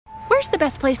the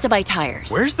best place to buy tires?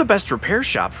 Where's the best repair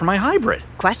shop for my hybrid?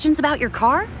 Questions about your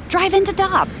car? Drive into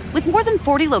Dobbs. With more than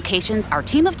 40 locations, our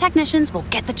team of technicians will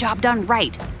get the job done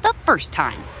right the first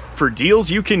time. For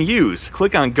deals you can use,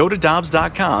 click on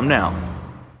GoToDobbs.com now.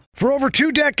 For over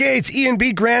 2 decades,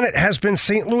 E&B Granite has been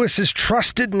St. Louis's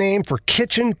trusted name for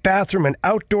kitchen, bathroom, and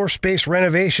outdoor space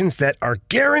renovations that are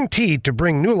guaranteed to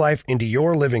bring new life into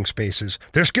your living spaces.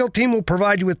 Their skilled team will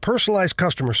provide you with personalized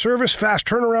customer service, fast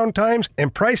turnaround times,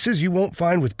 and prices you won't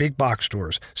find with big box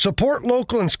stores. Support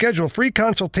local and schedule a free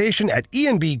consultation at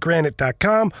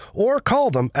enbgranite.com or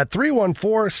call them at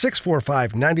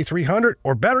 314-645-9300,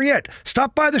 or better yet,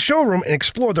 stop by the showroom and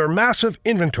explore their massive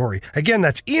inventory. Again,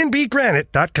 that's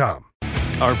enbgranite.com.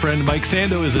 Our friend Mike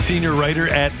Sando is a senior writer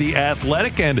at The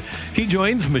Athletic, and he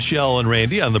joins Michelle and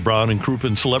Randy on the Brown and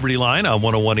Crouppen Celebrity Line on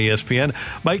 101 ESPN.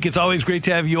 Mike, it's always great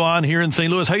to have you on here in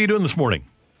St. Louis. How are you doing this morning?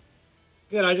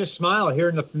 Good. I just smile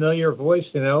hearing the familiar voice.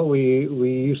 You know, we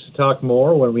used to talk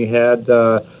more when we had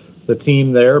the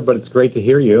team there, but it's great to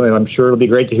hear you, and I'm sure it'll be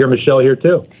great to hear Michelle here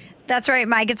too. That's right,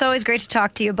 Mike. It's always great to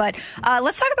talk to you. But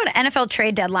let's talk about NFL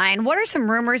trade deadline. What are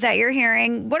some rumors that you're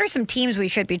hearing? What are some teams we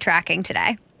should be tracking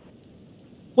today?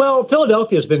 Well,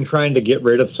 Philadelphia's been trying to get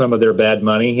rid of some of their bad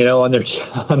money, you know, on their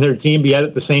team. Yet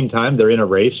at the same time, they're in a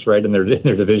race, right? In their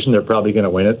division, they're probably going to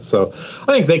win it. So I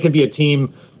think they could be a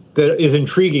team that is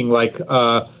intriguing. Like,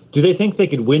 do they think they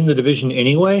could win the division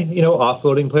anyway? You know,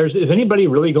 offloading players. Is anybody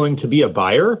really going to be a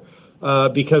buyer?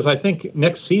 Because I think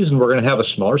next season we're going to have a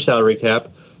smaller salary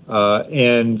cap,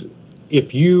 and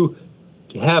if you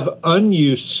have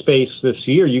unused space this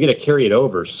year, you get to carry it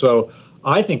over. So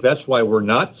I think that's why we're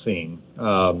not seeing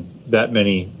that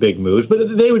many big moves. But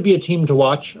they would be a team to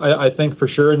watch, I think, for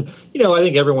sure. And, you know, I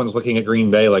think everyone's looking at Green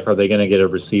Bay, like, are they going to get a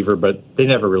receiver? But they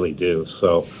never really do.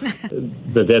 So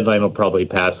the deadline will probably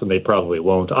pass, and they probably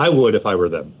won't. I would if I were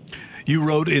them. You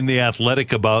wrote in The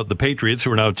Athletic about the Patriots,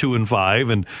 who are now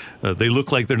 2-5, and they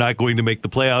look like they're not going to make the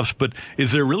playoffs. But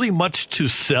is there really much to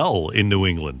sell in New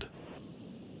England?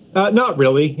 Not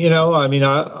really. You know, I mean,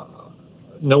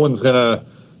 no one's going to,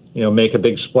 you know, make a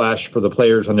big splash for the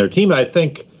players on their team. I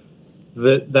think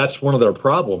that's one of their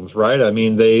problems, right? I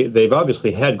mean, they've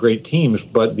obviously had great teams,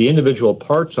 but the individual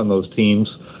parts on those teams,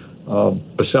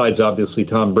 besides obviously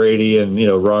Tom Brady and, you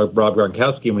know, Rob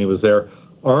Gronkowski when he was there,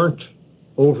 aren't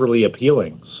overly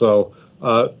appealing. So,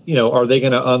 you know, are they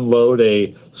going to unload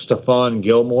a Stephon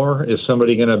Gilmore? Is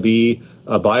somebody going to be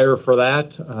a buyer for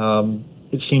that?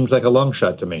 It seems like a long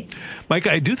shot to me. Mike,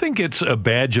 I do think it's a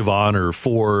badge of honor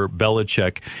for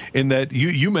Belichick in that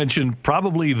you mentioned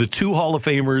probably the 2 Hall of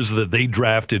Famers that they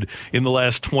drafted in the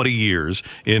last 20 years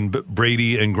in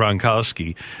Brady and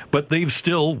Gronkowski, but they've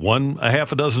still won a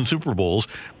half a dozen Super Bowls.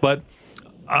 But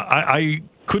I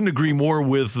couldn't agree more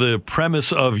with the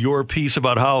premise of your piece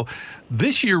about how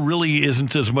this year really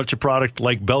isn't as much a product,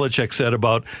 like Belichick said,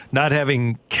 about not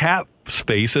having cap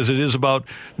space as it is about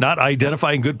not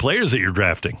identifying good players that you're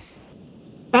drafting.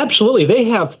 Absolutely. They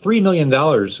have $3 million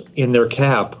in their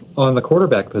cap on the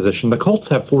quarterback position. The Colts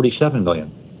have $47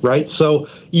 million, right? So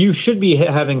you should be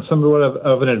having somewhat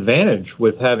of an advantage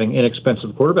with having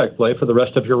inexpensive quarterback play for the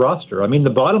rest of your roster. I mean, the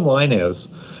bottom line is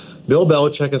Bill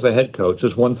Belichick as a head coach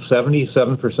has won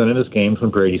 77% of his games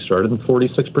when Brady started and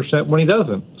 46% when he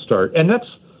doesn't start. And that's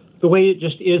the way it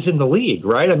just is in the league,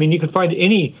 right? I mean, you can find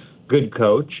any good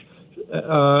coach.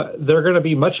 They're going to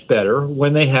be much better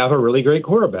when they have a really great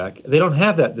quarterback. They don't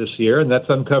have that this year, and that's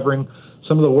uncovering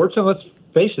some of the warts. And let's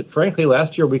face it, frankly,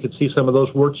 last year we could see some of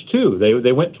those warts too.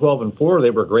 They went 12-4. They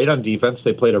were great on defense.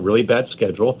 They played a really bad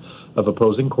schedule of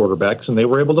opposing quarterbacks, and they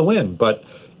were able to win. But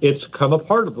it's come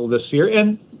apart a little this year.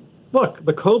 And look,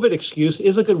 the COVID excuse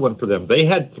is a good one for them. They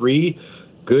had 3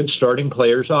 good starting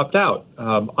players opt out.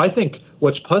 I think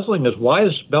what's puzzling is, why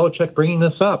is Belichick bringing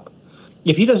this up?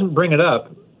 If he doesn't bring it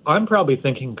up, I'm probably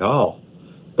thinking,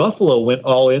 Buffalo went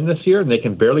all in this year and they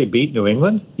can barely beat New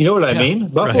England. You know what I mean?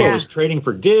 Buffalo is trading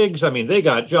for Diggs. I mean, they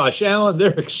got Josh Allen.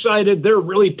 They're excited. They're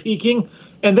really peaking.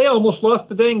 And they almost lost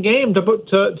the dang game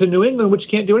to New England, which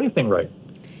can't do anything right.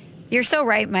 You're so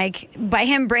right, Mike. By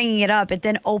him bringing it up, it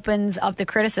then opens up the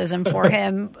criticism for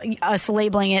him, us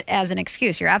labeling it as an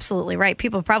excuse. You're absolutely right.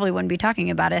 People probably wouldn't be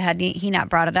talking about it had he not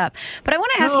brought it up. But I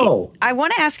want to ask you. I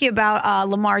want to ask you about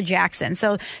Lamar Jackson.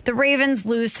 So the Ravens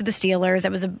lose to the Steelers. It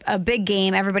was a big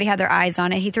game. Everybody had their eyes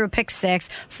on it. He threw a pick 6,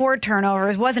 4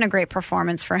 turnovers. Wasn't a great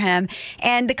performance for him.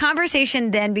 And the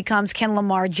conversation then becomes, can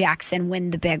Lamar Jackson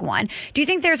win the big one? Do you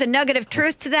think there's a nugget of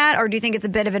truth to that, or do you think it's a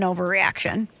bit of an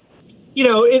overreaction?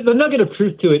 The nugget of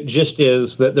truth to it just is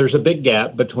that there's a big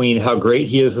gap between how great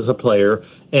he is as a player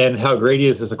and how great he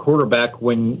is as a quarterback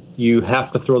when you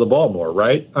have to throw the ball more,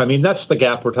 right? I mean, that's the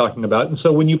gap we're talking about. And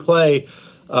so when you play,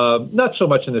 not so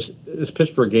much in this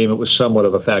Pittsburgh game, it was somewhat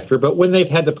of a factor, but when they've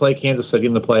had to play Kansas City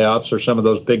in the playoffs or some of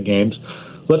those big games,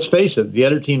 let's face it, the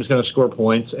other team's going to score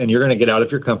points, and you're going to get out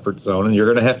of your comfort zone, and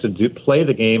you're going to have to play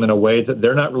the game in a way that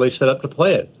they're not really set up to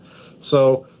play it.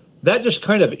 So that just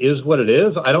kind of is what it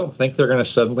is. I don't think they're going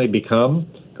to suddenly become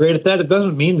great at that. It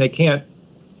doesn't mean they can't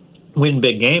win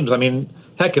big games. I mean,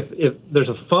 heck, if there's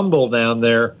a fumble down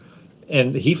there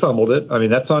and he fumbled it, I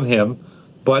mean, that's on him.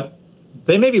 But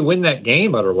they maybe win that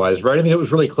game otherwise, right? I mean, it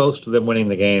was really close to them winning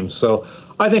the game. So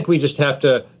I think we just have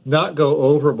to not go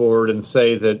overboard and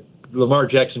say that Lamar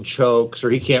Jackson chokes or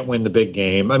he can't win the big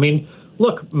game. I mean,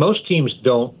 look, most teams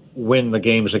don't win the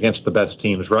games against the best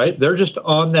teams, right? They're just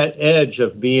on that edge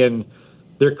of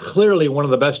they're clearly one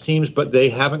of the best teams, but they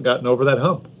haven't gotten over that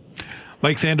hump.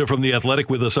 Mike Sando from The Athletic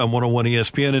with us on 101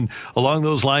 ESPN. And along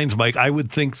those lines, Mike, I would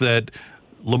think that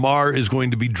Lamar is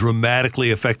going to be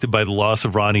dramatically affected by the loss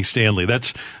of Ronnie Stanley.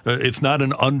 It's not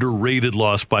an underrated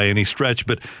loss by any stretch,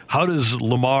 but how does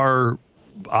Lamar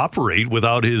operate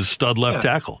without his stud left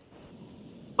tackle?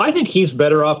 I think he's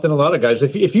better off than a lot of guys.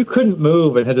 If you couldn't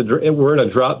move and were in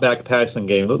a drop-back passing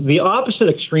game, the opposite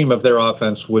extreme of their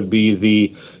offense would be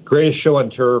the greatest show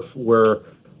on turf where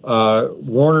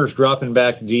Warner's dropping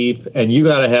back deep, and you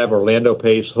got to have Orlando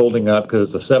Pace holding up because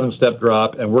it's a 7-step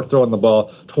drop, and we're throwing the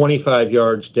ball 25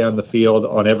 yards down the field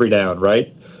on every down,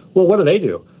 right? Well, what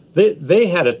do? They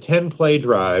had a 10-play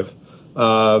drive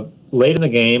late in the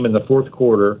game in the fourth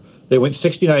quarter. They went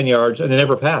 69 yards, and they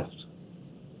never passed.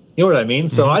 You know what I mean?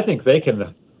 So I think they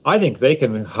can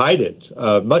hide it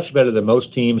much better than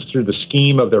most teams through the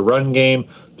scheme of their run game,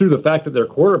 through the fact that their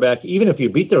quarterback, even if you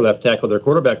beat their left tackle, their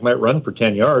quarterback might run for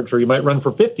 10 yards or he might run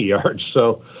for 50 yards.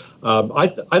 So I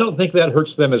don't think that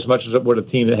hurts them as much as it would a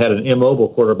team that had an immobile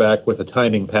quarterback with a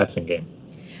timing passing game.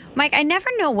 Mike, I never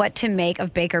know what to make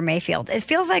of Baker Mayfield. It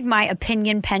feels like my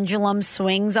opinion pendulum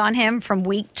swings on him from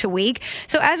week to week.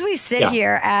 So as we sit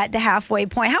here at the halfway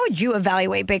point, how would you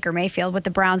evaluate Baker Mayfield with the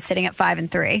Browns sitting at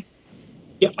 5-3?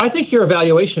 Yeah, I think your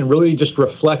evaluation really just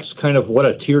reflects kind of what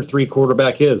a tier 3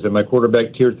 quarterback is. In my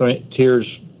quarterback tiers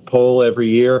poll every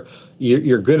year,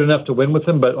 you're good enough to win with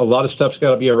him, but a lot of stuff's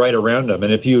got to be right around him.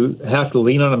 And if you have to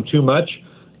lean on him too much,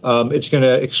 it's going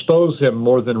to expose him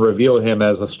more than reveal him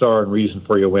as a star and reason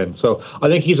for your win. So I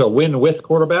think he's a win with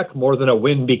quarterback more than a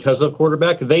win because of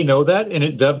quarterback. They know that, and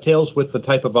it dovetails with the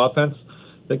type of offense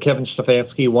that Kevin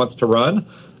Stefanski wants to run.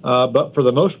 But for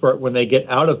the most part, when they get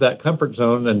out of that comfort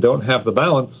zone and don't have the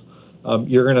balance,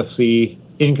 you're going to see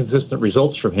inconsistent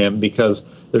results from him because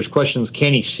there's questions,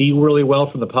 can he see really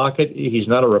well from the pocket? He's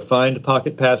not a refined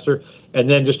pocket passer. And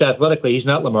then just athletically, he's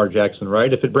not Lamar Jackson,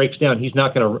 right? If it breaks down,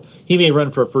 he may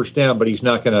run for a first down, but he's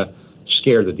not going to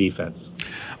scare the defense.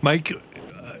 Mike,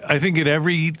 I think in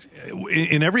every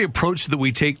approach that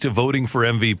we take to voting for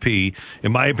MVP,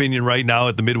 in my opinion right now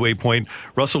at the midway point,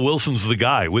 Russell Wilson's the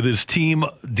guy with his team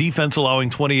defense allowing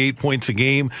 28 points a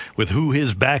game, with who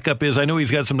his backup is. I know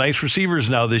he's got some nice receivers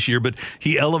now this year, but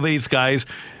he elevates guys.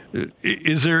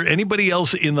 Is there anybody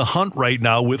else in the hunt right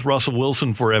now with Russell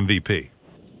Wilson for MVP?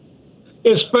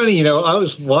 It's funny, I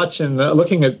was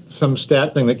looking at some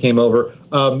stat thing that came over.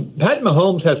 Pat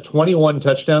Mahomes has 21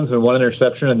 touchdowns and 1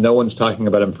 interception, and no one's talking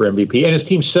about him for MVP. And his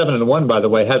team 7-1, by the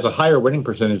way, has a higher winning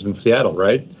percentage than Seattle,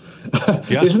 right?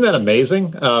 Yeah. Isn't that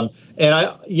amazing?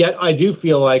 Yet I do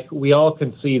feel like we all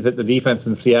can see that the defense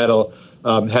in Seattle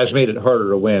has made it harder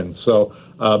to win. So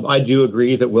I do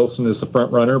agree that Wilson is the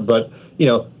front runner, but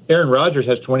Aaron Rodgers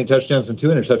has 20 touchdowns and 2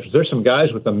 interceptions. There's some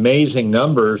guys with amazing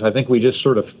numbers. I think we just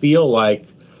sort of feel like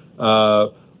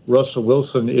Russell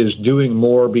Wilson is doing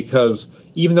more because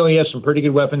even though he has some pretty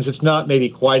good weapons, it's not maybe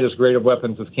quite as great of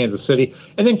weapons as Kansas City.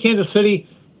 And then Kansas City,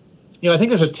 I think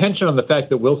there's a tension on the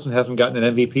fact that Wilson hasn't gotten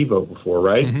an MVP vote before,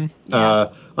 right? Mm-hmm. Yeah.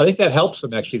 I think that helps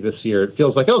him actually this year. It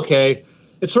feels like, okay,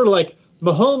 it's sort of like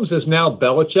Mahomes is now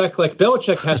Belichick. Like,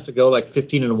 Belichick has to go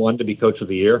 15-1 to be coach of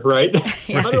the year, right?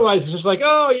 Yeah. Otherwise, it's just like,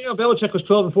 Belichick was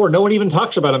 12-4. No one even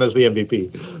talks about him as the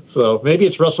MVP. So maybe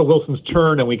it's Russell Wilson's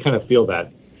turn, and we kind of feel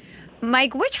that.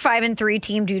 Mike, which 5-3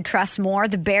 team do you trust more,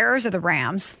 the Bears or the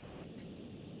Rams?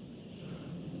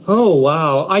 Oh,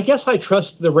 wow. I guess I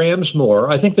trust the Rams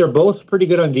more. I think they're both pretty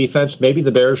good on defense. Maybe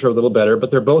the Bears are a little better, but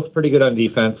they're both pretty good on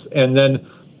defense. And then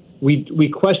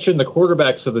we question the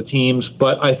quarterbacks of the teams,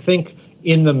 but I think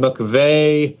in the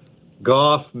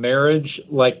McVay-Goff marriage,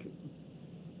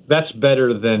 that's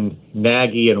better than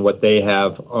Nagy and what they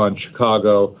have on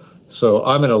Chicago. So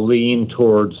I'm going to lean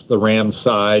towards the Rams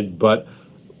side, but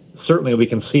certainly we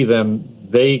can see them.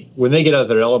 When they get out of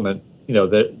their element,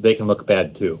 they can look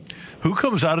bad too. Who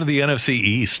comes out of the NFC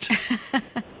East?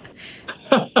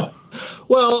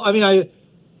 Well, I mean,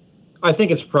 I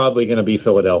think it's probably going to be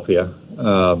Philadelphia,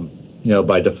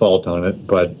 by default on it.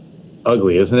 But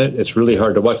ugly, isn't it? It's really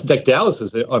hard to watch. Like Dallas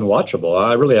is unwatchable.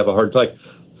 I really have a hard time.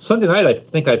 Sunday night, I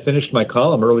think I finished my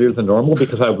column earlier than normal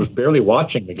because I was barely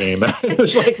watching the game. It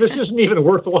was like, this isn't even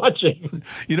worth watching.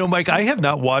 Mike, I have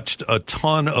not watched a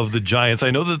ton of the Giants.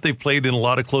 I know that they've played in a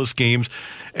lot of close games.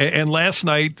 And last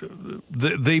night,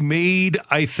 they made,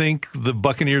 I think, the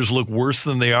Buccaneers look worse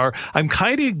than they are. I'm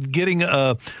kind of getting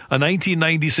a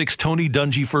 1996 Tony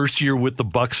Dungy first year with the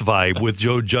Bucs vibe with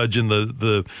Joe Judge and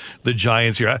the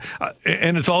Giants here.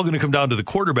 And it's all going to come down to the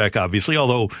quarterback, obviously,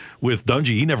 although with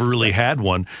Dungy, he never really had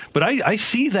one. But I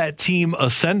see that team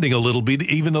ascending a little bit,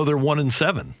 even though they're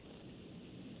 1-7.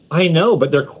 I know,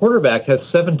 but their quarterback has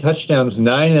 7 touchdowns,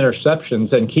 9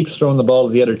 interceptions, and keeps throwing the ball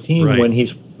to the other team when he's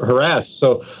harassed.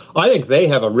 So I think they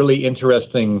have a really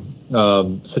interesting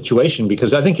situation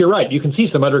because I think you're right. You can see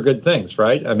some other good things,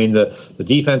 right? I mean, the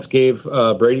defense gave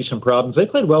Brady some problems. They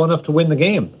played well enough to win the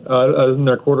game, other than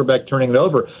their quarterback turning it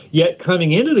over. Yet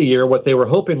coming into the year, what they were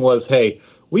hoping was, hey,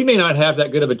 we may not have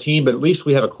that good of a team, but at least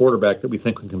we have a quarterback that we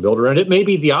think we can build around. It may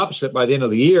be the opposite by the end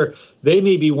of the year. They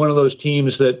may be one of those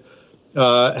teams that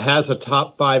has a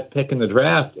top 5 pick in the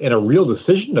draft and a real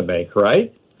decision to make,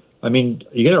 right? I mean,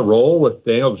 are you going to roll with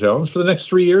Daniel Jones for the next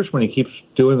 3 years when he keeps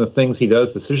doing the things he does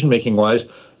decision-making wise,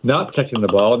 not protecting the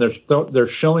ball, and they're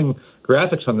showing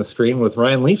graphics on the screen with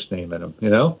Ryan Leaf's name in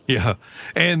them, Yeah,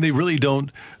 and they really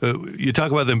don't. You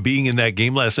talk about them being in that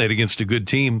game last night against a good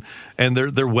team, and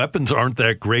their weapons aren't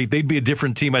that great. They'd be a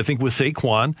different team, I think, with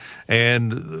Saquon,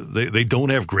 and they don't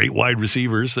have great wide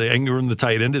receivers. Ingram, the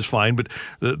tight end, is fine, but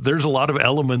there's a lot of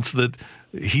elements that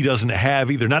he doesn't have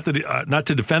either. Not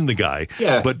to defend the guy,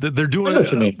 but they're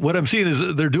doing. What I'm seeing is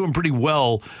they're doing pretty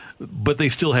well, but they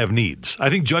still have needs.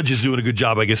 I think Judge is doing a good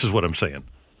job, I guess, is what I'm saying.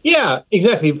 Yeah,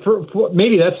 exactly. For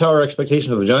maybe that's how our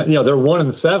expectations of the Giants. They're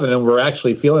 1-7, and we're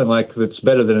actually feeling like it's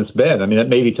better than it's been. I mean, that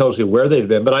maybe tells you where they've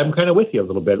been, but I'm kind of with you a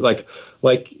little bit. Like,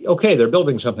 okay, they're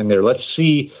building something there. Let's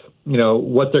see,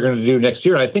 what they're going to do next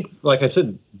year. And I think, like I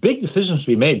said, big decisions to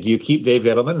be made. Do you keep Dave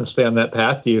Gettleman and stay on that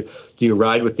path? Do you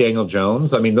ride with Daniel Jones?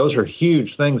 I mean, those are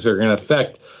huge things that are going to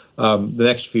affect the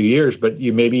next few years. But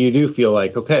maybe you do feel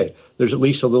like, okay, there's at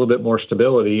least a little bit more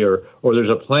stability, or there's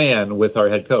a plan with our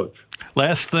head coach.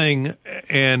 Last thing,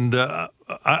 and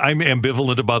I'm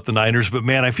ambivalent about the Niners, but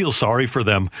man, I feel sorry for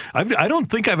them. I don't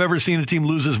think I've ever seen a team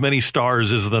lose as many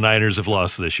stars as the Niners have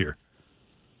lost this year.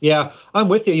 Yeah, I'm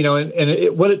with you.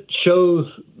 What it shows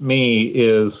me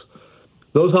is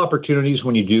those opportunities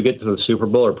when you do get to the Super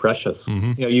Bowl are precious.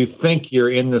 Mm-hmm. You think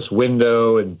you're in this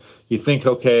window, and you think,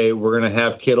 okay, we're going to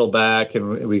have Kittle back,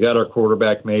 and we got our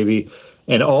quarterback maybe.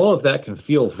 And all of that can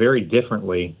feel very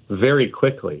differently, very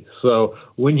quickly. So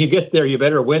when you get there, you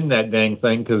better win that dang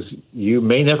thing because you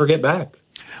may never get back.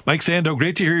 Mike Sando,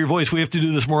 great to hear your voice. We have to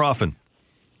do this more often.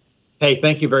 Hey,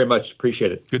 thank you very much.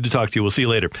 Appreciate it. Good to talk to you. We'll see you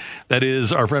later. That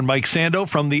is our friend Mike Sando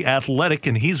from The Athletic,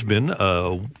 and he's been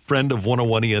a friend of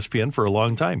 101 ESPN for a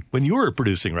long time. When you were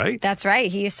producing, right? That's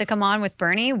right. He used to come on with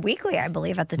Bernie weekly, I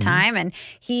believe, at the time, and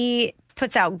he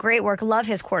puts out great work. Love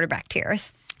his quarterback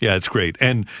tiers. Yeah, it's great.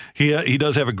 And he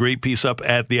does have a great piece up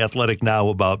at The Athletic now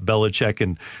about Belichick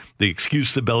and the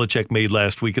excuse that Belichick made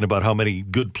last week and about how many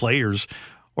good players,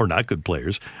 or not good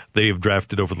players, they have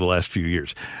drafted over the last few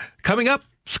years. Coming up,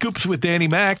 Scoops with Danny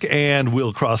Mac, and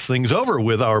we'll cross things over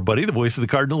with our buddy, the voice of the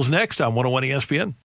Cardinals, next on 101 ESPN.